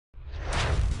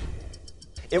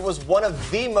It was one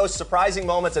of the most surprising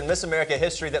moments in Miss America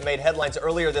history that made headlines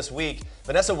earlier this week.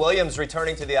 Vanessa Williams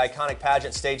returning to the iconic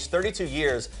pageant stage 32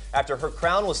 years after her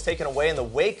crown was taken away in the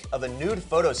wake of a nude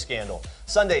photo scandal.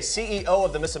 Sunday, CEO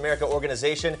of the Miss America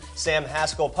organization, Sam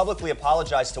Haskell, publicly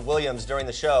apologized to Williams during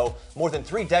the show more than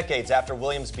 3 decades after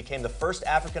Williams became the first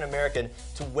African American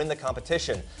to win the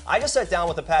competition. I just sat down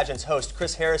with the pageant's host,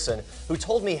 Chris Harrison, who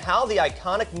told me how the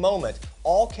iconic moment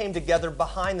all came together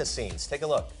behind the scenes. Take a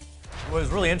look. Well, it was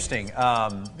really interesting.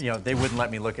 They wouldn't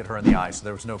let me look at her in the eye, so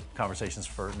there was no conversations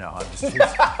for. No, I'm just. He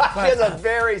has a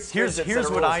very stringent Here's set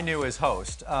of what rules. I knew as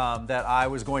host: that I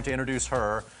was going to introduce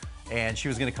her, and she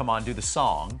was going to come on and do the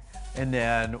song, and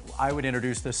then I would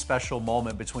introduce this special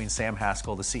moment between Sam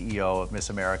Haskell, the CEO of Miss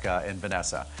America, and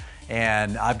Vanessa.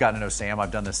 And I've gotten to know Sam.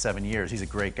 I've done this 7 years. He's a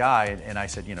great guy. And I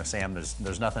said, Sam,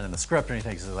 there's nothing in the script or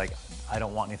anything. He's like, I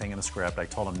don't want anything in the script. I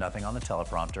told him nothing on the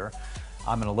teleprompter.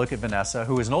 I'm going to look at Vanessa,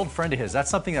 who is an old friend of his. That's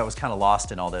something that was kind of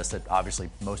lost in all this that obviously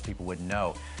most people wouldn't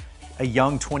know. A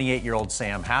young 28-year-old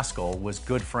Sam Haskell was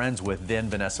good friends with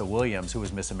then Vanessa Williams, who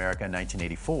was Miss America in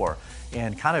 1984,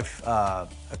 and kind of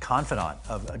a confidant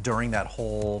during that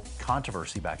whole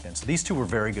controversy back then. So these two were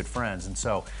very good friends, and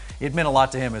so it meant a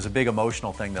lot to him. It was a big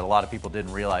emotional thing that a lot of people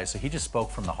didn't realize. So he just spoke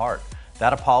from the heart.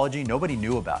 That apology, nobody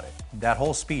knew about it. That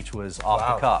whole speech was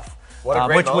off the cuff. What a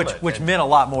great moment. Which meant a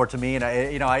lot more to me, and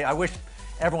I wish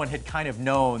everyone had kind of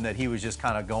known that he was just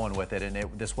kind of going with it, and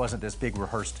this wasn't this big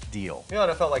rehearsed deal. And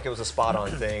I felt like it was a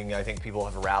spot-on thing. I think people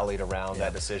have rallied around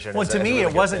that decision. Well, to me,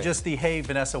 it wasn't just the, hey,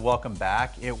 Vanessa, welcome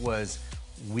back. It was,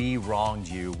 we wronged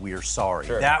you, we're sorry.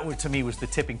 Sure. That, to me, was the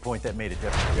tipping point that made it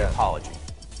different, the apology.